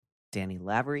Danny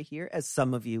Lavery here. As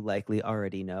some of you likely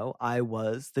already know, I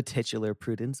was the titular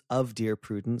Prudence of Dear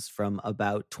Prudence from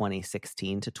about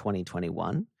 2016 to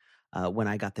 2021, when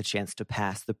I got the chance to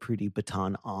pass the Prudy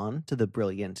baton on to the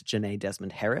brilliant Janae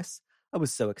Desmond Harris. I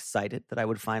was so excited that I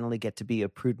would finally get to be a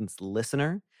Prudence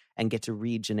listener and get to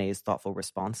read Janae's thoughtful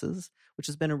responses, which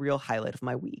has been a real highlight of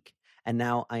my week. And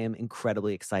now I am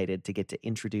incredibly excited to get to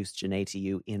introduce Janae to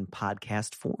you in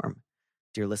podcast form.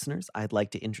 Dear listeners, I'd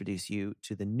like to introduce you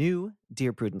to the new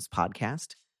Dear Prudence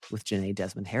podcast with Janae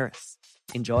Desmond Harris.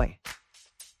 Enjoy.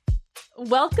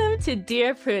 Welcome to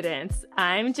Dear Prudence.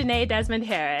 I'm Janae Desmond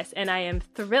Harris, and I am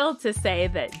thrilled to say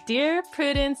that Dear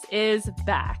Prudence is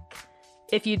back.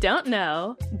 If you don't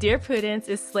know, Dear Prudence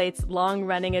is Slate's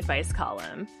long-running advice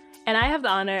column, and I have the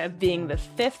honor of being the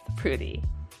fifth Prudy.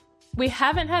 We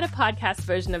haven't had a podcast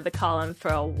version of the column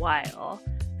for a while.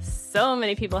 So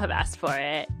many people have asked for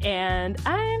it, and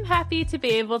I'm happy to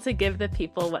be able to give the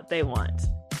people what they want.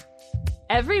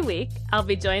 Every week, I'll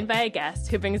be joined by a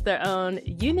guest who brings their own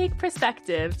unique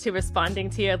perspective to responding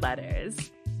to your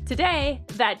letters. Today,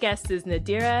 that guest is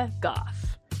Nadira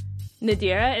Goffe.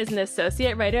 Nadira is an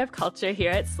associate writer of culture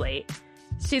here at Slate.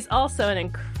 She's also an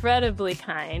incredibly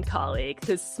kind colleague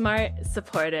who's smart,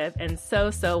 supportive, and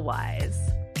so wise.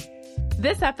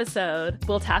 This episode,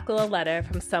 we'll tackle a letter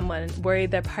from someone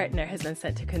worried their partner has been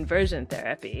sent to conversion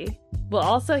therapy. We'll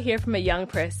also hear from a young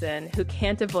person who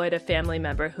can't avoid a family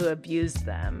member who abused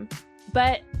them.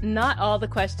 But not all the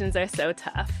questions are so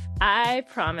tough. I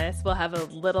promise we'll have a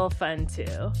little fun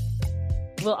too.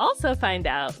 We'll also find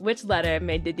out which letter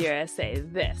made Nadira say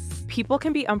this. People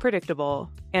can be unpredictable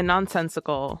and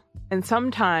nonsensical, and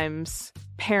sometimes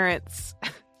parents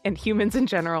and humans in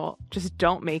general just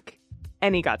don't make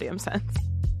any goddamn sense.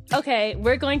 Okay,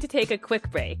 we're going to take a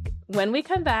quick break. When we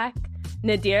come back,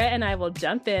 Nadira and I will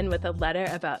jump in with a letter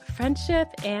about friendship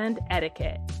and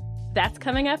etiquette. That's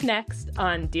coming up next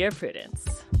on Dear Prudence.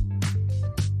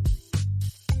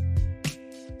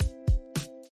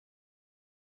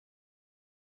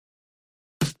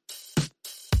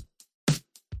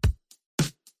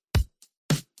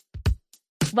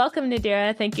 Welcome,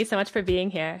 Nadira. Thank you so much for being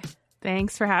here.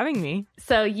 Thanks for having me.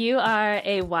 So you are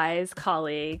a wise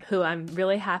colleague who I'm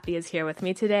really happy is here with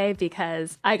me today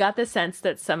because I got the sense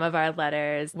that some of our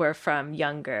letters were from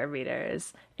younger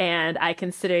readers. And I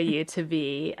consider you to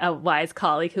be a wise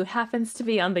colleague who happens to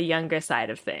be on the younger side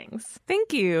of things.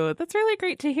 Thank you. That's really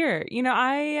great to hear. You know,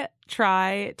 I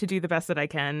try to do the best that I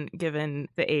can given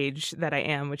the age that I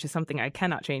am, which is something I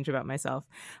cannot change about myself.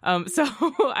 So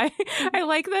I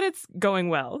like that it's going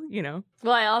well, you know.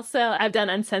 Well, I've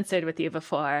done Uncensored with you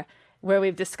before, where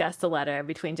we've discussed a letter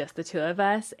between just the two of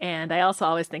us. And I also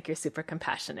always think you're super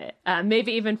compassionate,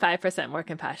 maybe even 5% more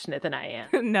compassionate than I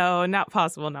am. No, not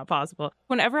possible, not possible.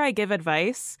 Whenever I give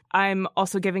advice, I'm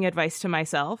also giving advice to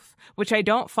myself, which I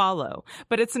don't follow,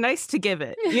 but it's nice to give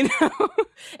it, you know?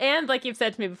 And like you've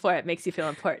said to me before, it makes you feel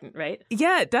important, right?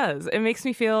 Yeah, it does. It makes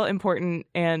me feel important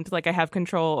and like I have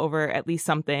control over at least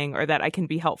something, or that I can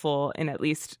be helpful in at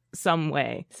least some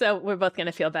way. So we're both going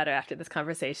to feel better after this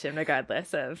conversation,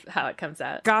 regardless of how it comes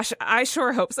out. Gosh, I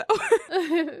sure hope so.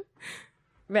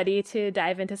 Ready to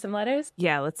dive into some letters?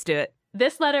 Yeah, let's do it.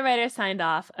 This letter writer signed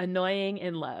off, Annoying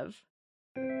in Love.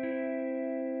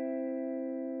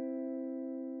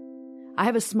 I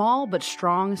have a small but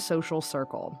strong social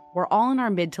circle. We're all in our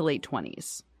mid to late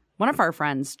 20s. One of our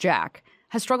friends, Jack,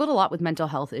 has struggled a lot with mental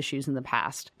health issues in the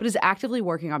past, but is actively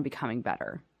working on becoming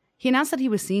better. He announced that he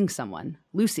was seeing someone,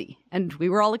 Lucy, and we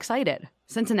were all excited.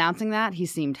 Since announcing that, he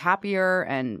seemed happier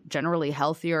and generally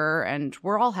healthier, and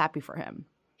we're all happy for him.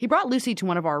 He brought Lucy to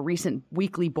one of our recent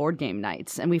weekly board game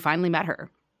nights, and we finally met her.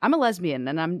 I'm a lesbian,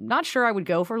 and I'm not sure I would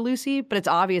go for Lucy, but it's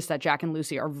obvious that Jack and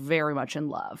Lucy are very much in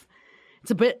love. It's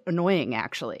a bit annoying,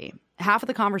 actually. Half of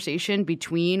the conversation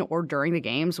between or during the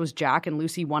games was Jack and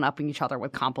Lucy one-upping each other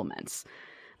with compliments.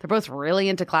 They're both really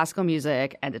into classical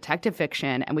music and detective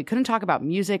fiction, and we couldn't talk about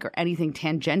music or anything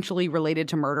tangentially related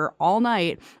to murder all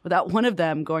night without one of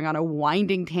them going on a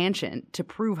winding tangent to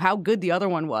prove how good the other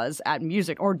one was at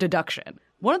music or deduction.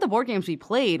 One of the board games we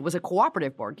played was a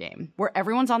cooperative board game where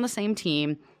everyone's on the same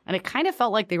team, and it kind of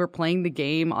felt like they were playing the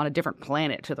game on a different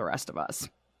planet to the rest of us.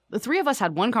 The three of us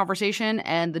had one conversation,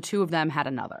 and the two of them had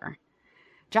another.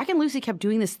 Jack and Lucy kept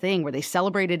doing this thing where they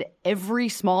celebrated every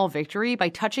small victory by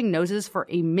touching noses for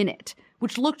a minute,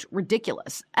 which looked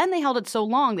ridiculous, and they held it so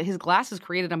long that his glasses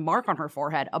created a mark on her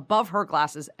forehead above her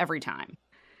glasses every time.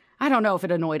 I don't know if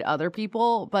it annoyed other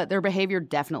people, but their behavior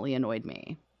definitely annoyed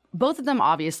me. Both of them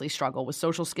obviously struggle with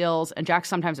social skills, and Jack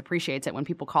sometimes appreciates it when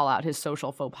people call out his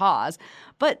social faux pas,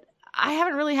 but I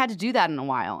haven't really had to do that in a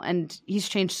while, and he's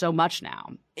changed so much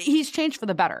now. He's changed for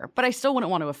the better, but I still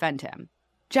wouldn't want to offend him.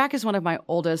 Jack is one of my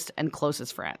oldest and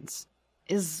closest friends.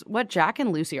 Is what Jack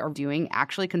and Lucy are doing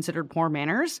actually considered poor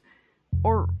manners?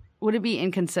 Or would it be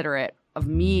inconsiderate of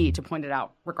me to point it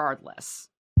out regardless?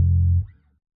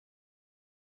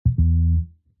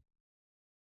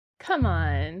 Come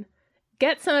on.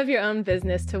 Get some of your own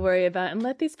business to worry about and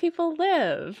let these people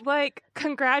live. Like,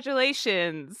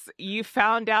 congratulations. You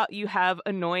found out you have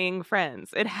annoying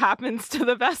friends. It happens to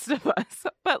the best of us.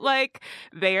 But, like,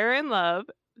 they are in love.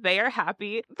 They are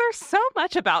happy. There's so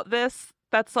much about this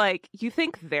that's like, you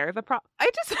think they're the problem.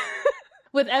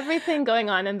 With everything going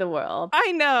on in the world.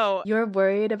 I know. You're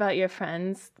worried about your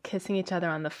friends kissing each other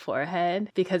on the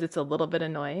forehead because it's a little bit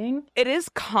annoying. It is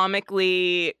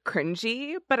comically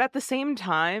cringy, but at the same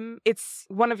time, it's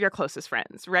one of your closest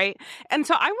friends, right? And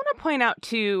so I want to point out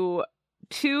two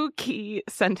key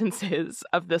sentences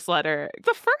of this letter.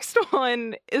 The first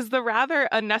one is the rather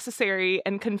unnecessary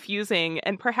and confusing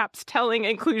and perhaps telling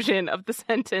inclusion of the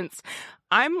sentence,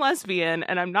 I'm lesbian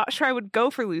and I'm not sure I would go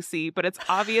for Lucy, but it's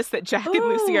obvious that Jack and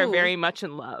Lucy are very much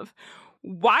in love.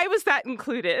 Why was that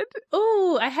included?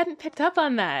 Ooh, I hadn't picked up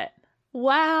on that.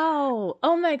 Wow.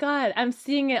 Oh my God. I'm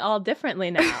seeing it all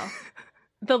differently now.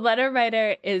 The letter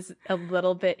writer is a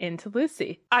little bit into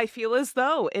Lucy. I feel as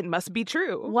though it must be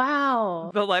true.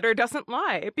 Wow. The letter doesn't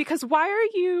lie. Because why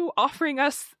are you offering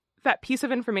us that piece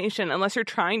of information unless you're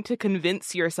trying to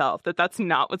convince yourself that that's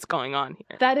not what's going on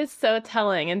here? That is so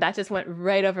telling, and that just went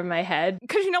right over my head.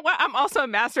 Because you know what? I'm also a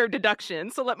master of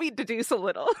deduction, so let me deduce a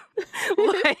little.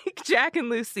 Like Jack and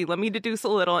Lucy, let me deduce a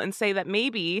little and say that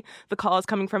maybe the call is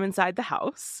coming from inside the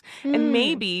house, and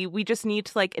maybe we just need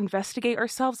to like investigate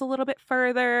ourselves a little bit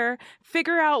further,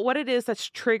 figure out what it is that's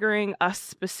triggering us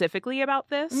specifically about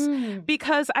this,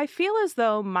 because I feel as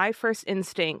though my first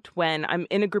instinct when I'm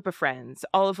in a group of friends,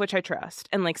 all of which I trust,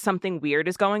 and like something weird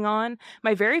is going on,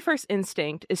 my very first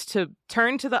instinct is to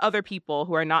turn to the other people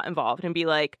who are not involved and be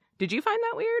like, did you find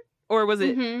that weird? Or was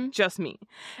it just me?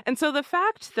 And so the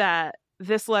fact that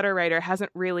this letter writer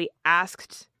hasn't really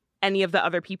asked any of the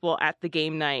other people at the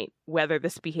game night whether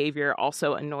this behavior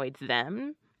also annoyed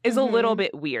them is a little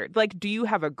bit weird. Like, do you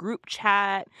have a group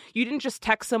chat? You didn't just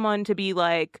text someone to be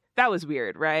like, that was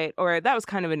weird, right? Or that was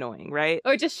kind of annoying, right?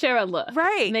 Or just share a look.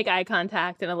 Right. Make eye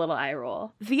contact and a little eye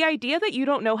roll. The idea that you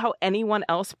don't know how anyone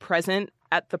else present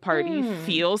at the party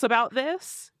feels about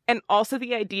this, and also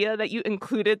the idea that you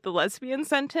included the lesbian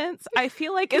sentence, I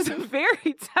feel like is very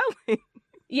telling.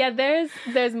 Yeah,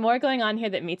 there's more going on here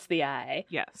that meets the eye.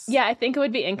 Yes. Yeah, I think it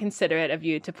would be inconsiderate of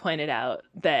you to point it out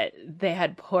that they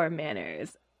had poor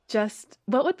manners. Just,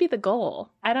 what would be the goal?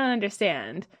 I don't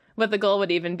understand what the goal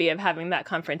would even be of having that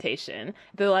confrontation.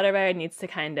 The letter writer needs to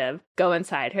kind of go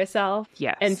inside herself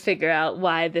and figure out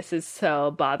why this is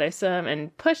so bothersome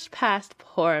and push past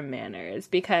poor manners.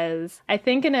 Because I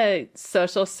think in a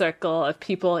social circle of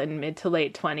people in mid to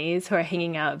late 20s who are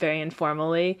hanging out very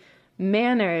informally,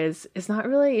 manners is not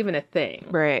really even a thing.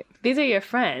 Right. These are your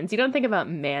friends. You don't think about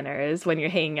manners when you're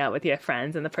hanging out with your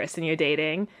friends and the person you're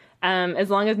dating. As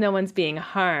long as no one's being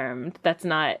harmed, that's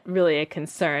not really a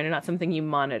concern or not something you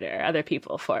monitor other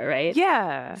people for, right?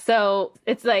 Yeah. So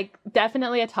it's like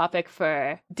definitely a topic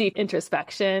for deep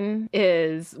introspection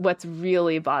is what's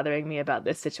really bothering me about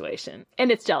this situation. And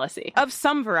it's jealousy. Of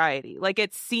some variety. Like,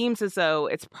 it seems as though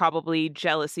it's probably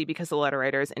jealousy because the letter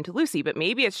writer is into Lucy, but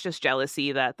maybe it's just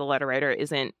jealousy that the letter writer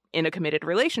isn't in a committed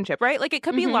relationship, right? Like, it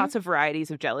could be lots of varieties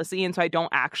of jealousy, and so I don't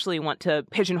actually want to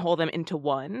pigeonhole them into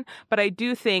one, but I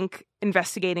do think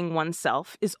investigating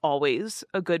oneself is always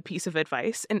a good piece of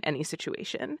advice in any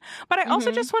situation. But I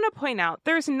also just want to point out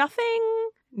there's nothing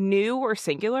new or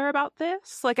singular about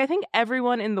this. Like, I think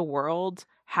everyone in the world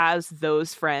has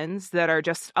those friends that are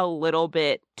just a little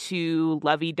bit too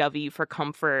lovey-dovey for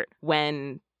comfort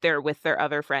when they're with their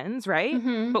other friends, right?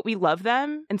 But we love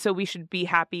them, and so we should be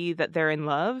happy that they're in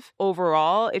love.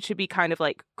 Overall, it should be kind of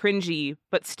like cringy,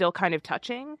 but still kind of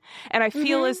touching. And I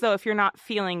feel as though if you're not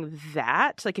feeling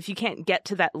that, like if you can't get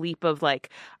to that leap of like,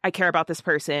 I care about this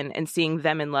person and seeing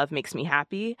them in love makes me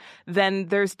happy, then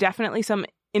there's definitely some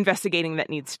investigating that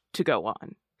needs to go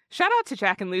on. Shout out to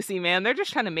Jack and Lucy, man. They're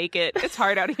just trying to make it. It's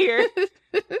hard out here.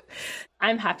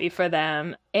 I'm happy for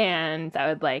them, and I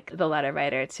would like the letter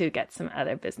writer to get some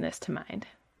other business to mind.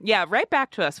 Yeah, write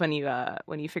back to us when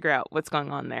you figure out what's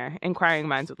going on there. Inquiring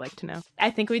minds would like to know. I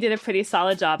think we did a pretty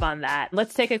solid job on that.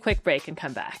 Let's take a quick break and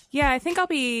come back. Yeah, I think I'll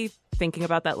be thinking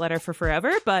about that letter for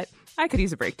forever, but I could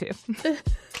use a break too.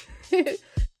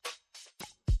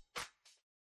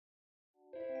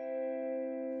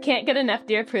 Can't get enough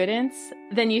Dear Prudence?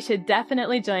 Then you should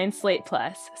definitely join Slate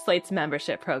Plus, Slate's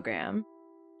membership program.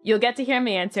 You'll get to hear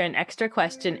me answer an extra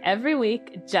question every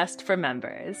week just for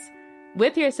members.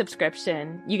 With your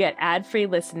subscription, you get ad-free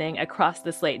listening across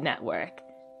the Slate network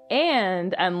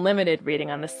and unlimited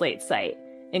reading on the Slate site,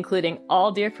 including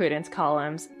all Dear Prudence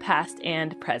columns, past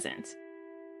and present.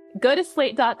 Go to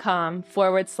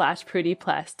slate.com/Prudie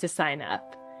Plus to sign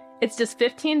up. It's just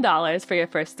 $15 for your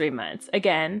first 3 months.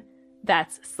 Again,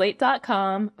 that's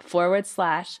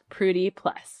slate.com/Prudie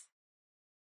Plus.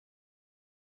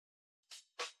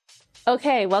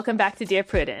 Okay, welcome back to Dear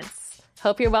Prudence.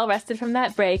 Hope you're well rested from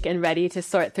that break and ready to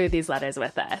sort through these letters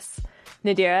with us.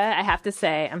 Nadira, I have to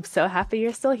say, I'm so happy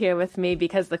you're still here with me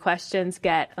because the questions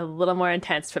get a little more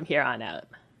intense from here on out.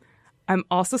 I'm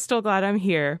also still glad I'm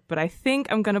here, but I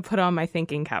think I'm going to put on my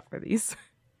thinking cap for these.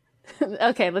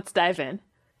 Okay, let's dive in.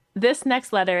 This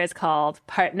next letter is called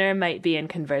Partner Might Be in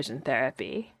Conversion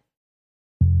Therapy.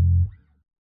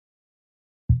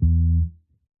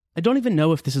 I don't even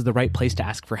know if this is the right place to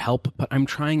ask for help, but I'm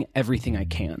trying everything I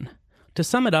can. To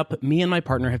sum it up, me and my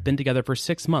partner have been together for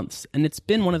 6 months, and it's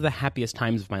been one of the happiest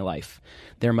times of my life.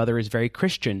 Their mother is very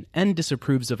Christian and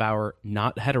disapproves of our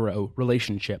not hetero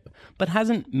relationship, but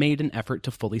hasn't made an effort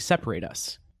to fully separate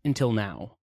us. Until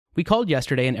now. We called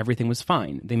yesterday and everything was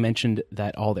fine. They mentioned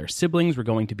that all their siblings were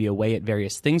going to be away at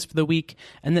various things for the week,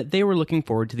 and that they were looking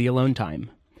forward to the alone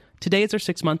time. Today is our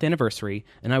 6-month anniversary,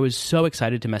 and I was so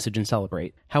excited to message and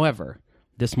celebrate. However,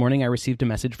 this morning I received a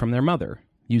message from their mother,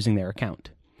 using their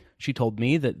account. She told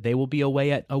me that they will be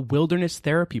away at a wilderness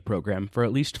therapy program for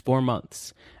at least 4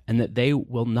 months, and that they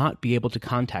will not be able to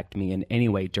contact me in any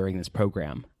way during this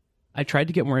program. I tried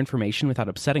to get more information without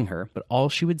upsetting her, but all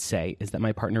she would say is that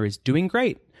my partner is doing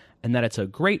great, and that it's a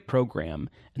great program,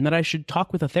 and that I should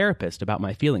talk with a therapist about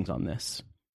my feelings on this.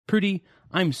 Prudie,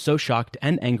 I'm so shocked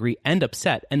and angry and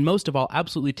upset, and most of all,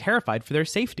 absolutely terrified for their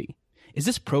safety. Is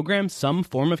this program some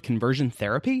form of conversion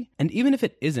therapy? And even if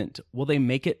it isn't, will they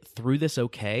make it through this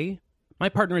okay? My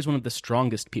partner is one of the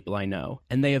strongest people I know,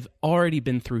 and they have already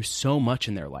been through so much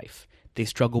in their life. They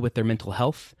struggle with their mental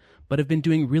health, but have been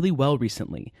doing really well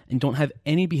recently, and don't have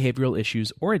any behavioral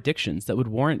issues or addictions that would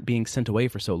warrant being sent away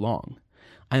for so long.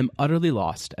 I am utterly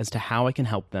lost as to how I can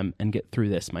help them and get through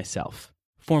this myself.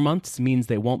 4 months means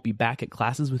they won't be back at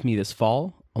classes with me this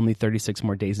fall, only 36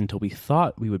 more days until we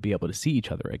thought we would be able to see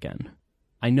each other again.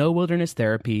 I know wilderness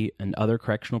therapy and other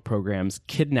correctional programs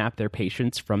kidnap their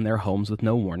patients from their homes with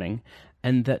no warning,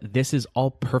 and that this is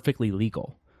all perfectly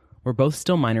legal. We're both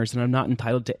still minors and I'm not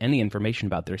entitled to any information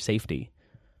about their safety.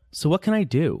 So what can I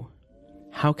do?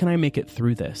 How can I make it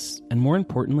through this? And more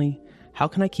importantly, how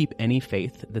can I keep any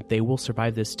faith that they will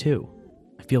survive this too?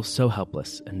 I feel so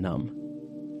helpless and numb.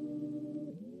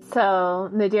 So,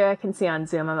 Nadira can see on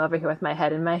Zoom, I'm over here with my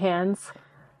head in my hands.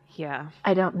 Yeah.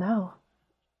 I don't know.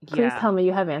 Please tell me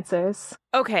you have answers.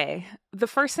 Okay. The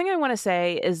first thing I want to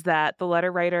say is that the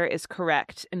letter writer is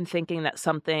correct in thinking that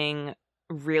something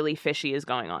really fishy is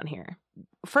going on here.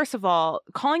 First of all,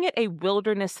 calling it a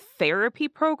wilderness therapy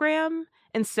program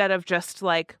instead of just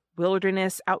like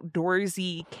wilderness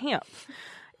outdoorsy camp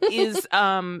is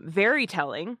very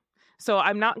telling. So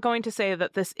I'm not going to say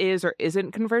that this is or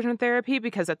isn't conversion therapy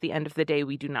because at the end of the day,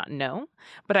 we do not know.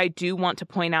 But I do want to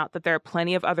point out that there are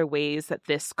plenty of other ways that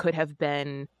this could have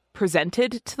been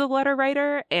presented to the letter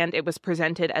writer, and it was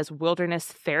presented as wilderness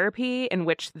therapy in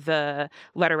which the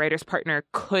letter writer's partner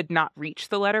could not reach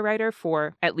the letter writer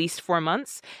for at least 4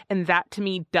 months. And that to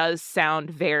me does sound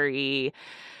very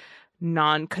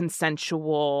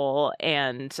non-consensual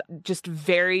and just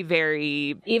very,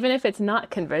 very... Even if it's not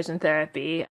conversion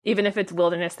therapy, even if it's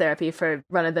wilderness therapy for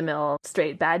run-of-the-mill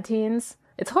straight bad teens,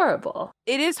 it's horrible.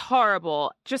 It is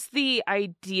horrible. Just the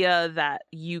idea that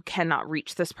you cannot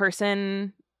reach this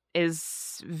person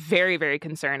is very, very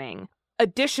concerning.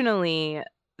 Additionally,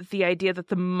 the idea that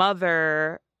the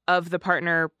mother of the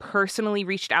partner personally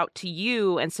reached out to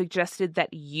you and suggested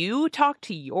that you talk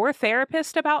to your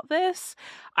therapist about this,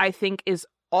 I think is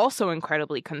also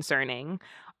incredibly concerning.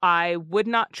 I would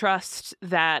not trust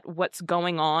that what's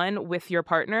going on with your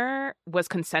partner was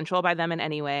consensual by them in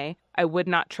any way. I would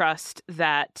not trust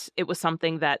that it was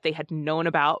something that they had known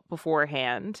about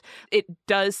beforehand. It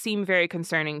does seem very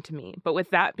concerning to me. But with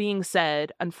that being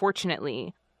said,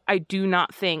 unfortunately, I do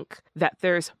not think that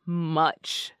there's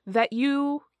much that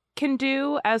you can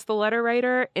do as the letter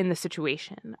writer in the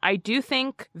situation. I do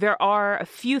think there are a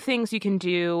few things you can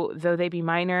do, though they be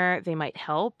minor, they might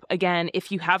help. Again,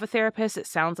 if you have a therapist, it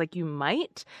sounds like you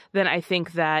might, then I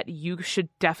think that you should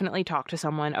definitely talk to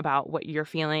someone about what you're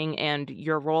feeling and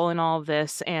your role in all of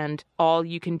this and all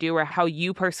you can do or how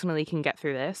you personally can get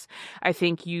through this. I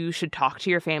think you should talk to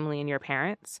your family and your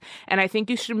parents. And I think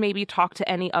you should maybe talk to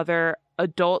any other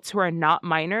adults who are not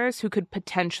minors who could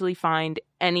potentially find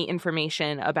any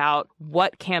information about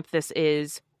what camp this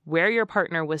is, where your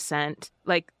partner was sent,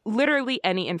 like literally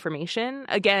any information.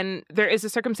 Again, there is a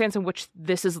circumstance in which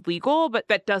this is legal, but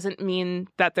that doesn't mean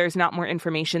that there's not more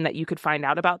information that you could find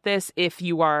out about this if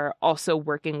you are also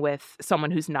working with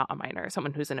someone who's not a minor,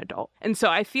 someone who's an adult. And so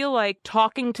I feel like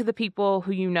talking to the people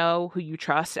who you know, who you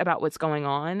trust about what's going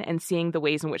on and seeing the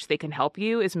ways in which they can help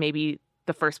you is maybe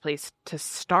the first place to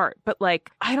start. But like,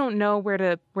 I don't know where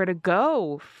to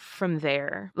go from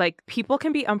there. Like, people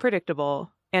can be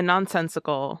unpredictable and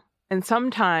nonsensical, and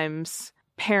sometimes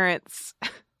parents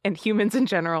and humans in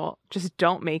general just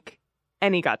don't make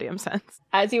any goddamn sense.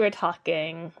 As you were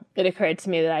talking, it occurred to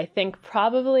me that I think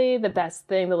probably the best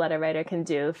thing the letter writer can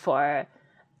do for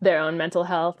their own mental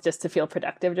health, just to feel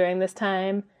productive during this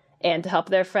time and to help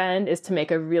their friend, is to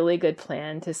make a really good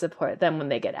plan to support them when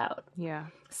they get out. Yeah.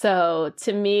 So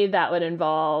to me, that would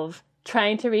involve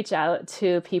trying to reach out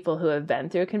to people who have been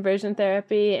through conversion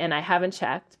therapy. And I haven't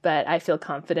checked, but I feel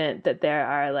confident that there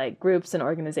are like groups and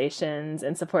organizations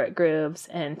and support groups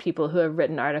and people who have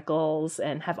written articles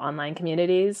and have online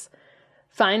communities.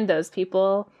 Find those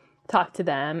people, talk to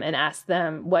them, and ask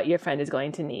them what your friend is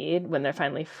going to need when they're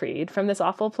finally freed from this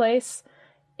awful place.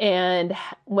 And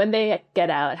when they get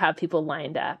out, have people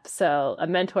lined up. So a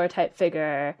mentor type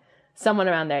figure, someone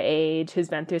around their age who's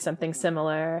been through something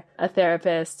similar, a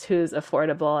therapist who's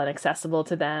affordable and accessible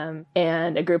to them,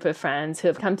 and a group of friends who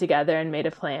have come together and made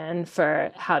a plan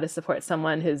for how to support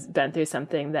someone who's been through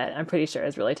something that I'm pretty sure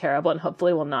is really terrible and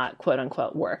hopefully will not, quote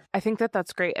unquote, work. I think that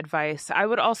that's great advice. I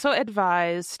would also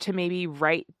advise to maybe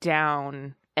write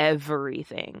down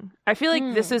everything. I feel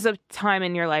like this is a time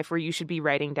in your life where you should be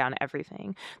writing down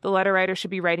everything. The letter writer should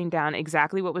be writing down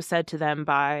exactly what was said to them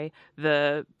by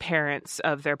the parents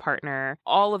of their partner,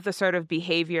 all of the sort of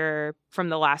behavior from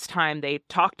the last time they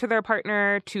talked to their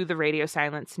partner to the radio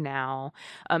silence now,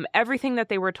 everything that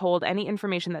they were told, any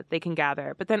information that they can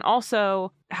gather, but then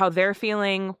also how they're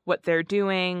feeling, what they're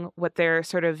doing, what their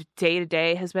sort of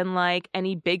day-to-day has been like,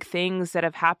 any big things that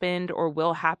have happened or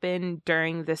will happen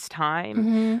during this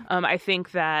time. I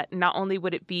think that not only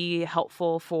would it be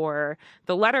helpful for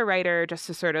the letter writer just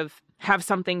to sort of have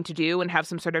something to do and have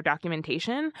some sort of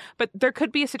documentation, but there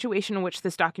could be a situation in which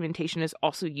this documentation is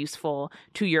also useful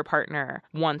to your partner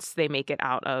once they make it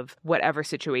out of whatever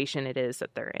situation it is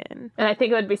that they're in. And I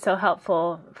think it would be so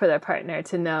helpful for their partner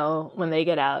to know when they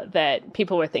get out that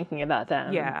people were thinking about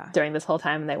them during this whole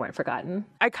time and they weren't forgotten.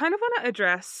 I kind of want to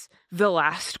address the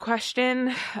last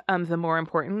question, the more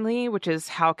importantly, which is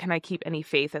how can I keep any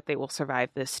faith that they will survive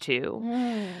this too?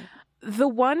 The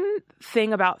one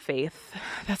thing about faith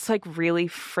that's like really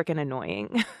freaking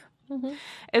annoying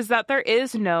is that there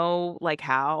is no like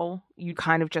how. You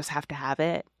kind of just have to have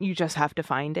it. You just have to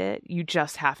find it. You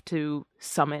just have to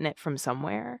summon it from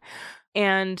somewhere.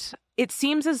 And it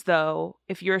seems as though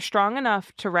if you're strong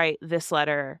enough to write this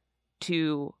letter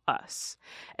to us,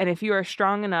 and if you are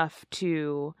strong enough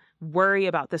to worry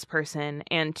about this person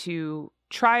and to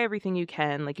try everything you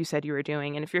can, like you said you were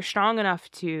doing, and if you're strong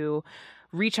enough to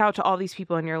reach out to all these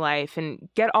people in your life and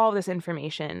get all this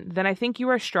information, then I think you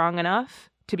are strong enough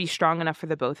to be strong enough for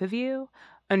the both of you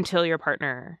until your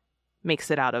partner makes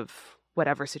it out of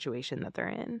whatever situation that they're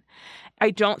in.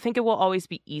 I don't think it will always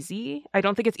be easy. I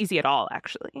don't think it's easy at all,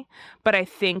 actually. But I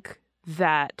think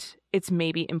that it's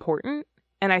maybe important.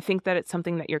 And I think that it's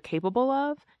something that you're capable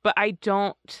of. But I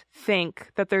don't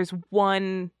think that there's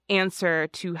one answer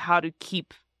to how to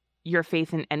keep your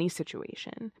faith in any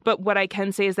situation. But what I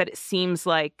can say is that it seems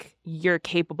like you're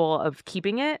capable of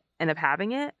keeping it and of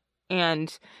having it.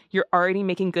 And you're already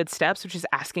making good steps, which is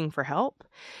asking for help.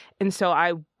 And so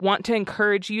I want to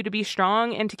encourage you to be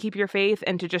strong and to keep your faith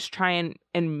and to just try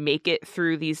and make it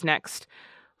through these next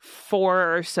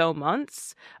 4 or so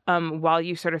months while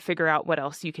you sort of figure out what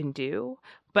else you can do.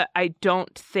 But I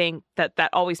don't think that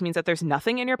that always means that there's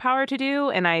nothing in your power to do.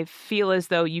 And I feel as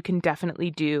though you can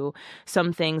definitely do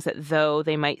some things that, though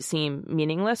they might seem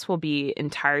meaningless, will be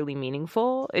entirely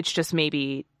meaningful. It's just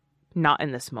maybe not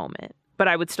in this moment. But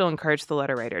I would still encourage the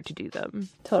letter writer to do them.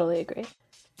 Totally agree.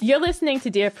 You're listening to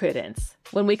Dear Prudence.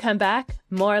 When we come back,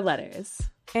 more letters.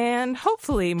 And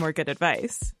hopefully more good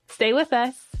advice. Stay with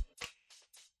us.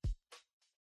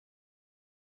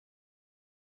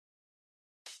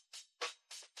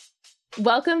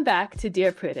 Welcome back to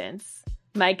Dear Prudence.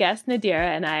 My guest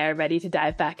Nadira and I are ready to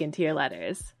dive back into your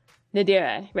letters.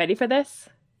 Nadira, ready for this?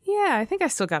 Yeah, I think I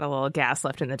still got a little gas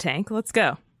left in the tank. Let's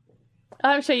go. Oh,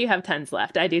 I'm sure you have tons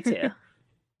left. I do too.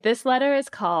 This letter is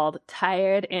called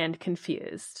Tired and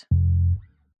Confused.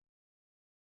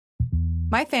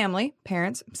 My family,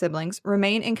 parents, siblings,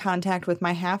 remain in contact with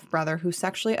my half-brother who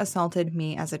sexually assaulted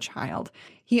me as a child.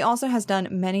 He also has done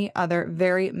many other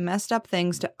very messed up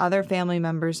things to other family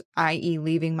members, i.e.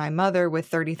 leaving my mother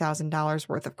with $30,000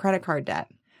 worth of credit card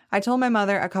debt. I told my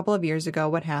mother a couple of years ago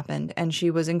what happened, and she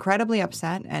was incredibly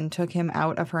upset and took him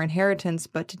out of her inheritance,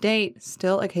 but to date,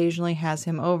 still occasionally has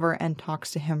him over and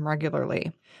talks to him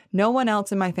regularly. No one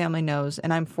else in my family knows,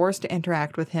 and I'm forced to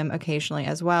interact with him occasionally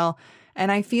as well, and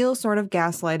I feel sort of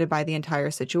gaslighted by the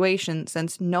entire situation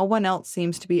since no one else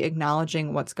seems to be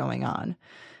acknowledging what's going on.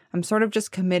 I'm sort of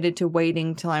just committed to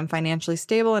waiting till I'm financially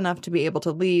stable enough to be able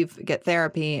to leave, get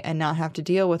therapy, and not have to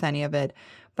deal with any of it,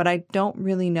 but I don't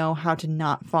really know how to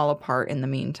not fall apart in the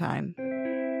meantime.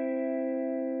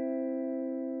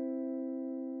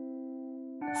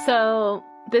 So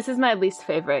this is my least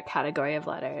favorite category of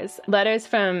letters. Letters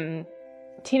from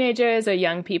teenagers or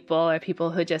young people or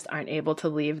people who just aren't able to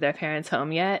leave their parents'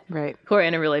 home yet, Right. who are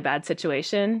in a really bad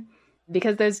situation,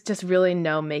 because there's just really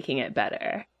no making it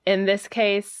better. In this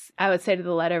case, I would say to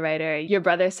the letter writer, your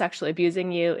brother sexually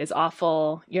abusing you is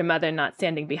awful. Your mother not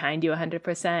standing behind you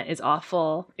 100% is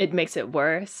awful. It makes it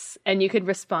worse. And you could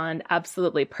respond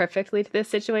absolutely perfectly to this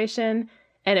situation,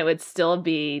 and it would still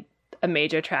be a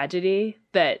major tragedy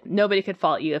that nobody could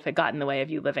fault you if it got in the way of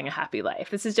you living a happy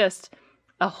life. This is just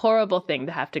a horrible thing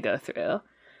to have to go through.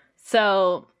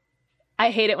 So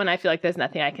I hate it when I feel like there's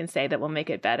nothing I can say that will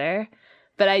make it better.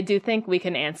 But I do think we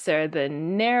can answer the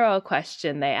narrow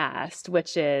question they asked,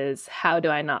 which is, how do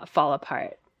I not fall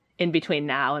apart in between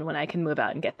now and when I can move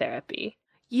out and get therapy?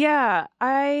 Yeah,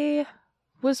 I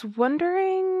was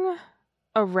wondering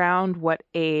around what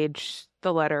age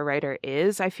the letter writer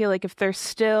is. I feel like if they're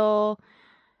still,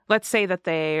 let's say that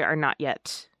they are not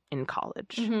yet in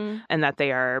college and that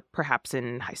they are perhaps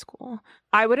in high school,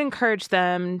 I would encourage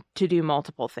them to do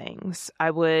multiple things. I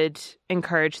would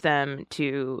encourage them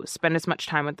to spend as much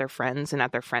time with their friends and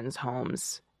at their friends'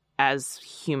 homes as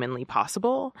humanly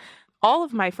possible. All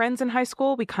of my friends in high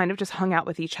school, we kind of just hung out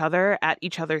with each other at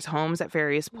each other's homes at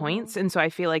various points. And so I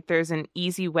feel like there's an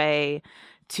easy way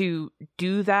to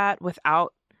do that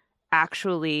without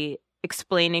actually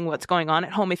explaining what's going on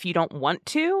at home if you don't want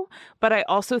to. But I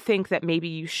also think that maybe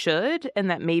you should, and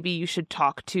that maybe you should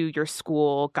talk to your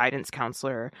school guidance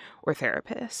counselor or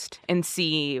therapist and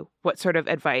see what sort of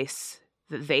advice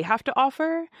that they have to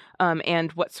offer,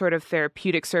 and what sort of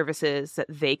therapeutic services that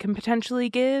they can potentially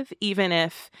give, even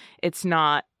if it's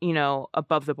not,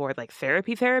 above the board like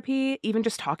therapy, even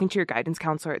just talking to your guidance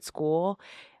counselor at school.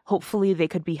 Hopefully they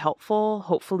could be helpful.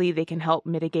 Hopefully they can help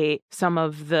mitigate some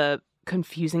of the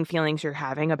confusing feelings you're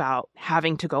having about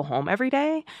having to go home every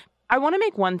day. I want to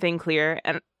make one thing clear,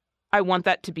 and I want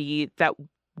that to be that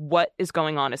what is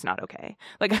going on is not okay.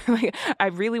 Like I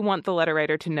really want the letter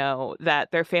writer to know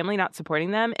that their family not supporting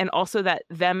them, and also that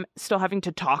them still having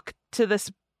to talk to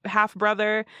this half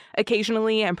brother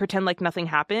occasionally and pretend like nothing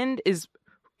happened is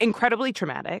incredibly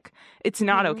traumatic. It's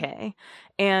not okay.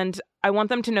 And I want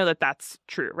them to know that that's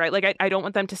true, right? Like I don't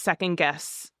want them to second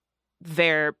guess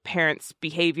their parents'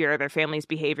 behavior, their family's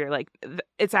behavior. Like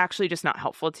it's actually just not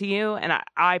helpful to you. And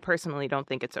I personally don't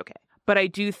think it's okay. But I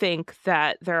do think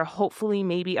that there are hopefully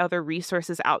maybe other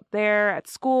resources out there at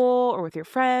school or with your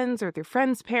friends or with your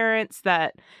friends' parents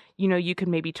that, you can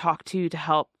maybe talk to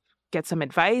help get some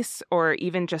advice, or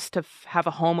even just to have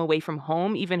a home away from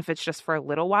home, even if it's just for a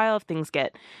little while, if things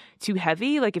get too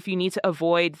heavy. Like if you need to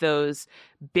avoid those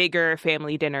bigger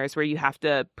family dinners where you have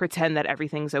to pretend that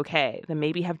everything's okay, then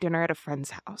maybe have dinner at a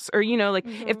friend's house. Or,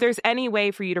 if there's any way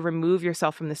for you to remove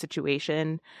yourself from the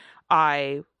situation,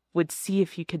 I would see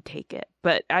if you could take it.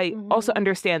 But I also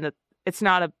understand that it's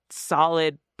not a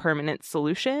solid, permanent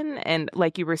solution. And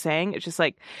like you were saying, it's just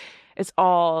like, it's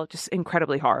all just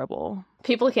incredibly horrible.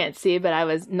 People can't see, but I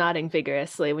was nodding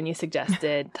vigorously when you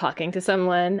suggested talking to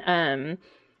someone. And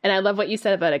I love what you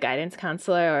said about a guidance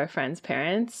counselor or a friend's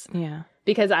parents. Yeah.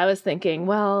 Because I was thinking,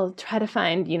 well, try to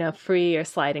find, free or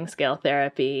sliding scale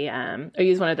therapy, or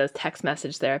use one of those text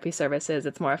message therapy services.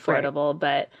 It's more affordable,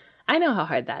 but I know how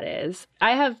hard that is.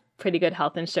 I have pretty good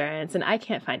health insurance, and I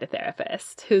can't find a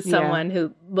therapist who's someone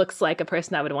who looks like a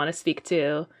person I would want to speak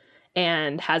to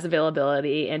and has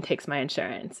availability and takes my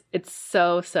insurance. It's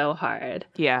so, so hard.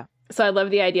 Yeah. So I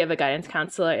love the idea of a guidance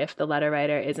counselor if the letter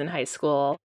writer is in high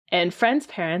school. And friends'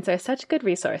 parents are such good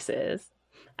resources.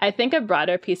 I think a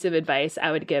broader piece of advice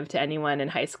I would give to anyone in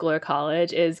high school or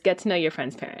college is get to know your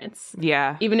friends' parents.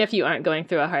 Yeah. Even if you aren't going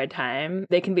through a hard time,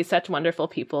 they can be such wonderful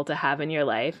people to have in your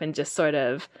life and just sort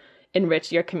of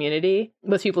enrich your community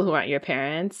with people who aren't your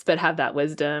parents, but have that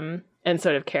wisdom and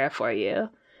sort of care for you.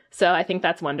 So I think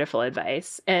that's wonderful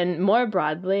advice. And more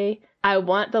broadly, I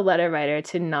want the letter writer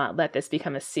to not let this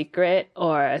become a secret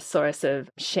or a source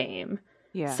of shame.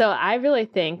 Yeah. So I really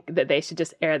think that they should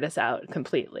just air this out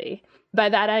completely. By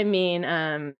that, I mean,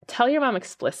 tell your mom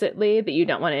explicitly that you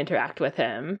don't want to interact with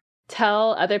him.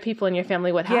 Tell other people in your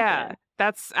family what happened.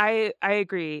 Yeah, I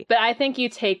agree. But I think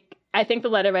the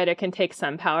letter writer can take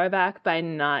some power back by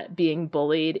not being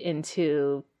bullied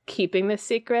into keeping this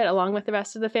secret along with the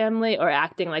rest of the family, or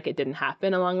acting like it didn't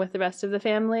happen along with the rest of the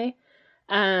family.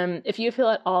 If you feel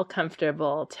at all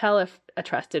comfortable, tell a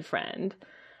trusted friend.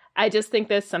 I just think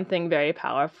there's something very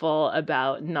powerful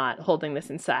about not holding this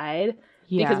inside.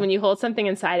 Yeah. Because when you hold something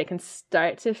inside, it can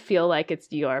start to feel like it's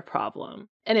your problem.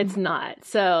 And it's not.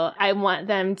 So I want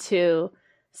them to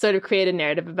sort of create a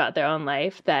narrative about their own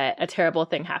life that a terrible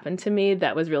thing happened to me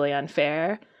that was really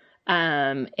unfair.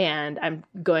 And I'm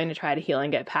going to try to heal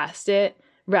and get past it,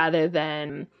 rather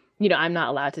than, I'm not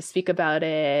allowed to speak about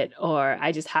it, or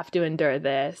I just have to endure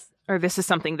this. Or this is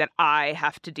something that I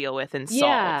have to deal with and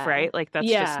solve, right? Like, that's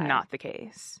just not the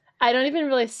case. I don't even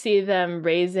really see them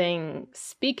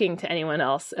speaking to anyone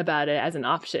else about it as an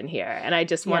option here. And I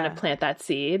just want to plant that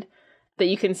seed that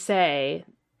you can say,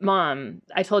 Mom,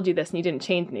 I told you this and you didn't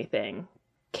change anything.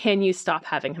 Can you stop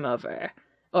having him over?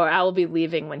 Or I will be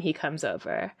leaving when he comes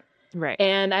over. Right.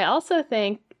 And I also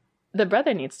think the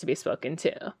brother needs to be spoken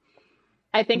to.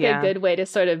 I think a good way to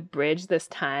sort of bridge this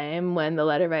time when the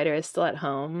letter writer is still at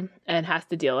home and has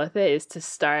to deal with it is to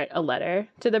start a letter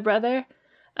to the brother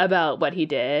about what he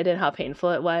did and how painful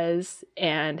it was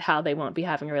and how they won't be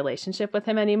having a relationship with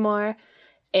him anymore.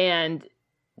 And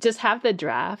just have the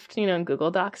draft, in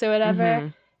Google Docs or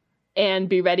whatever, and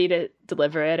be ready to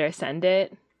deliver it or send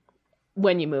it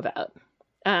when you move out.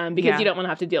 Because you don't want to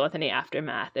have to deal with any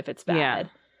aftermath if it's bad. Yeah.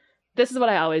 This is what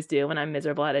I always do when I'm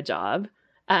miserable at a job.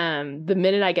 The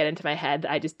minute I get into my head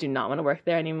that I just do not want to work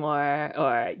there anymore,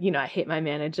 or, I hate my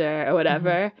manager or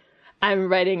whatever, I'm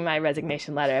writing my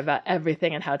resignation letter about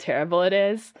everything and how terrible it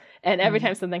is. And every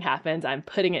time something happens, I'm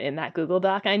putting it in that Google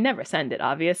Doc. I never send it,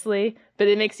 obviously, but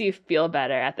it makes you feel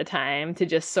better at the time to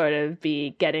just sort of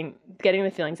be getting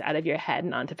the feelings out of your head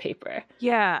and onto paper.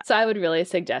 Yeah. So I would really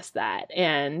suggest that.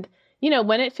 And,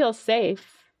 when it feels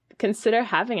safe, consider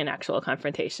having an actual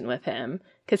confrontation with him,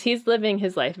 because he's living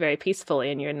his life very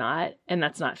peacefully and you're not, and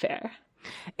that's not fair.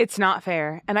 It's not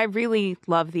fair. And I really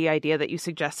love the idea that you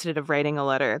suggested of writing a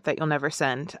letter that you'll never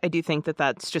send. I do think that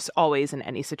that's just always, in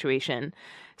any situation,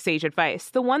 sage advice.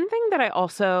 The one thing that I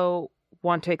also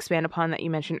want to expand upon that you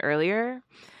mentioned earlier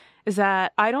is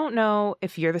that I don't know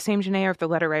if you're the same, Janae, or if the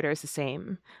letter writer is the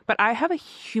same, but I have a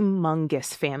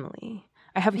humongous family.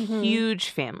 I have a huge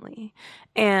family,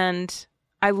 and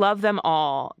I love them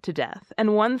all to death.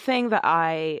 And one thing that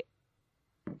I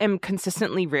am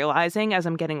consistently realizing as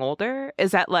I'm getting older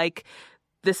is that, like,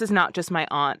 this is not just my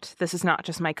aunt. This is not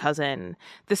just my cousin.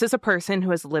 This is a person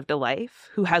who has lived a life,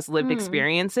 who has lived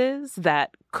experiences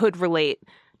that could relate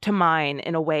to mine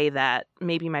in a way that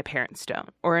maybe my parents don't,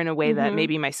 or in a way that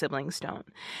maybe my siblings don't.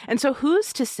 And so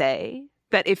who's to say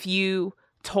that if you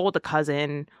told a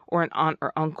cousin or an aunt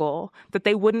or uncle that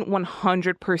they wouldn't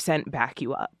 100% back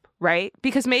you up? Right?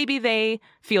 Because maybe they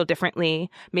feel differently.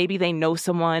 Maybe they know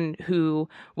someone who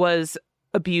was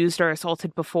abused or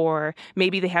assaulted before.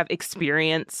 Maybe they have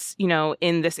experience,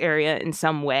 in this area in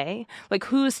some way. Like,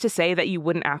 who's to say that you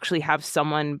wouldn't actually have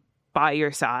someone by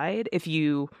your side if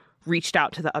you reached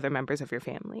out to the other members of your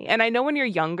family? And I know when you're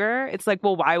younger, it's like,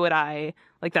 well, why would I?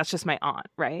 Like, that's just my aunt,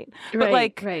 right? But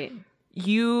right.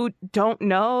 You don't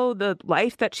know the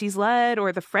life that she's led,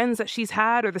 or the friends that she's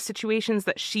had, or the situations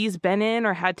that she's been in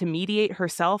or had to mediate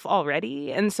herself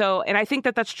already. And I think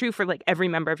that that's true for, like, every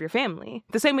member of your family,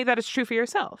 the same way that it's true for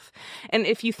yourself. And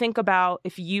if you think about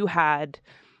if you had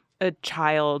a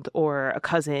child or a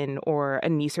cousin or a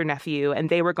niece or nephew and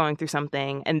they were going through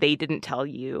something and they didn't tell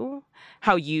you,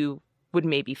 how you would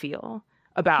maybe feel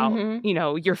about,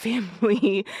 your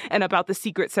family and about the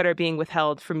secrets that are being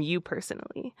withheld from you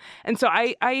personally. And so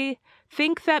I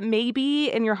think that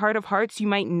maybe in your heart of hearts, you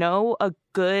might know a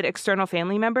good external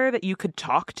family member that you could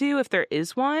talk to if there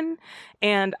is one.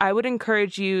 And I would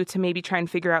encourage you to maybe try and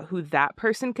figure out who that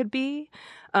person could be,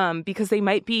 because they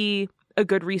might be a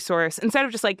good resource instead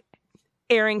of just, like,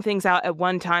 airing things out at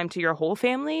one time to your whole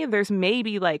family, there's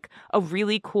maybe like a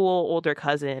really cool older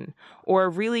cousin or a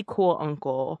really cool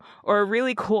uncle or a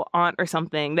really cool aunt or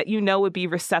something that you know would be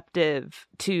receptive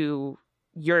to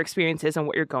your experiences and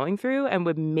what you're going through and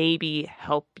would maybe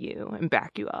help you and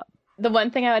back you up. The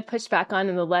one thing I would push back on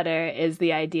in the letter is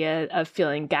the idea of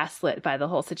feeling gaslit by the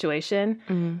whole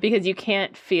situation, because you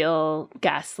can't feel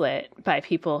gaslit by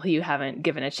people who you haven't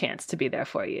given a chance to be there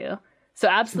for you. So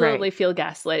absolutely feel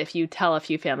gaslit if you tell a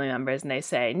few family members and they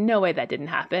say, no way, that didn't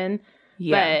happen.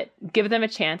 Yeah. But give them a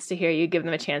chance to hear you, give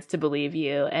them a chance to believe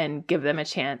you, and give them a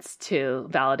chance to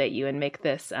validate you and make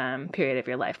this period of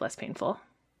your life less painful.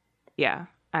 Yeah,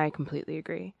 I completely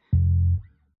agree.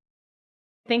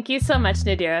 Thank you so much,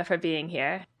 Nadira, for being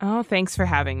here. Oh, thanks for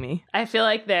having me. I feel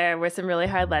like there were some really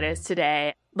hard letters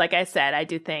today. Like I said, I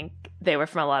do think they were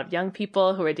from a lot of young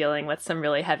people who were dealing with some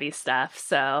really heavy stuff.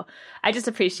 So I just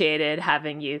appreciated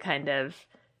having you kind of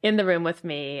in the room with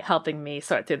me, helping me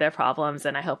sort through their problems,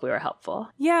 and I hope we were helpful.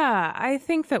 Yeah, I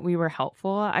think that we were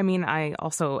helpful. I mean, I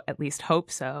also at least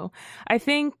hope so. I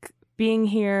think being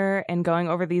here and going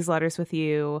over these letters with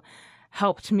you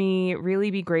helped me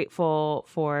really be grateful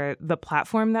for the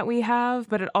platform that we have,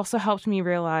 but it also helped me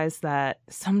realize that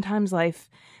sometimes life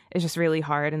is just really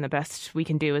hard and the best we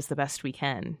can do is the best we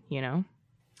can, you know?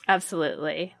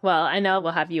 Absolutely. Well, I know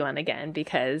we'll have you on again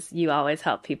because you always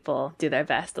help people do their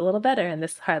best a little better in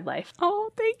this hard life.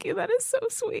 Oh, thank you. That is so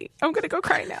sweet. I'm going to go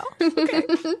cry now. Okay.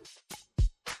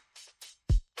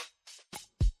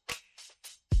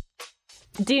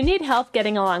 Do you need help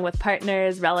getting along with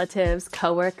partners, relatives,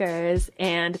 coworkers,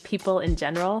 and people in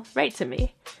general? Write to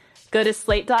me. Go to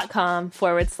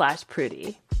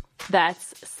slate.com/Prudie.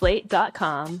 That's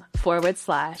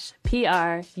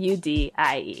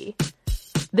slate.com/PRUDIE.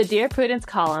 The Dear Prudence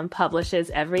column publishes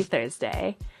every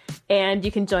Thursday, and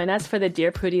you can join us for the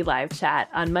Dear Prudie live chat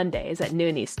on Mondays at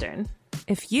noon Eastern.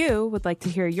 If you would like to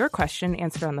hear your question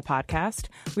answered on the podcast,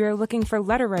 we are looking for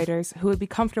letter writers who would be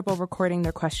comfortable recording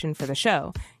their question for the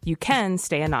show. You can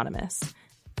stay anonymous.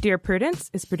 Dear Prudence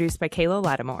is produced by Kayla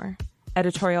Lattimore.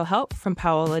 Editorial help from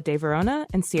Paola De Verona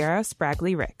and Sierra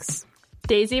Spragley-Ricks.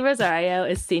 Daisy Rosario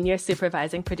is senior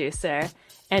supervising producer,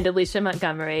 and Alicia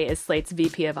Montgomery is Slate's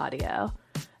VP of audio.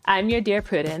 I'm your Dear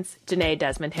Prudence, Janae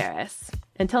Desmond Harris.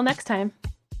 Until next time.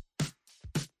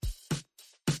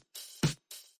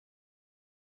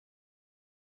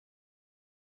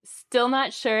 Still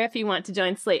not sure if you want to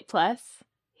join Slate Plus?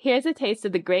 Here's a taste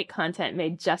of the great content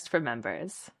made just for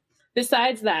members.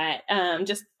 Besides that,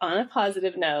 just on a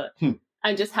positive note,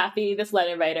 I'm just happy this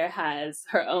letter writer has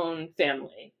her own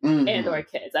family and or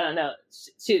kids. I don't know.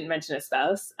 She didn't mention a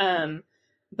spouse.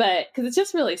 But because it's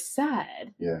just really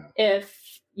sad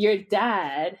if your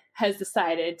dad has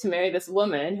decided to marry this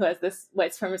woman who has this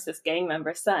white supremacist gang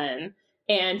member son,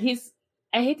 and he's,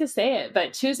 I hate to say it,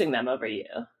 but choosing them over you.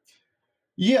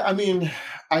 Yeah, I mean,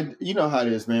 you know how it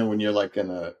is, man, when you're like in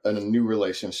a new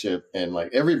relationship and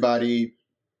like everybody,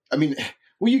 I mean,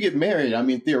 when you get married, I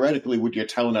mean, theoretically, what you're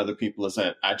telling other people is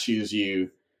that I choose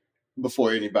you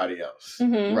before anybody else,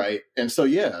 right? And so,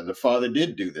 yeah, the father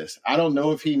did do this. I don't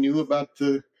know if he knew about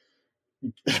the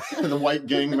white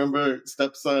gang member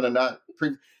stepson or not.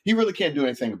 He really can't do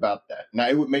anything about that. Now,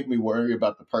 it would make me worry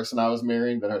about the person I was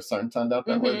marrying, that her son turned out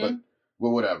that way, but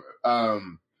well, whatever.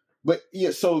 But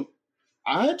yeah, so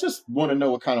I just want to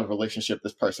know what kind of relationship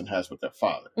this person has with their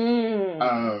father.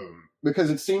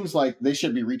 Because it seems like they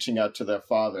should be reaching out to their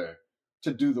father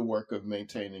to do the work of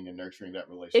maintaining and nurturing that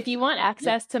relationship. If you want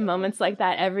access to moments like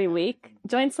that every week,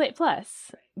 join Slate Plus.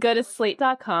 Go to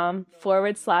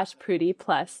slate.com/Prudie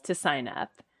Plus to sign up.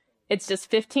 It's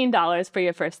just $15 for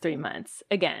your first 3 months.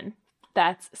 Again,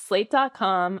 that's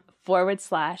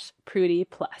slate.com/Prudie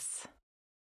Plus.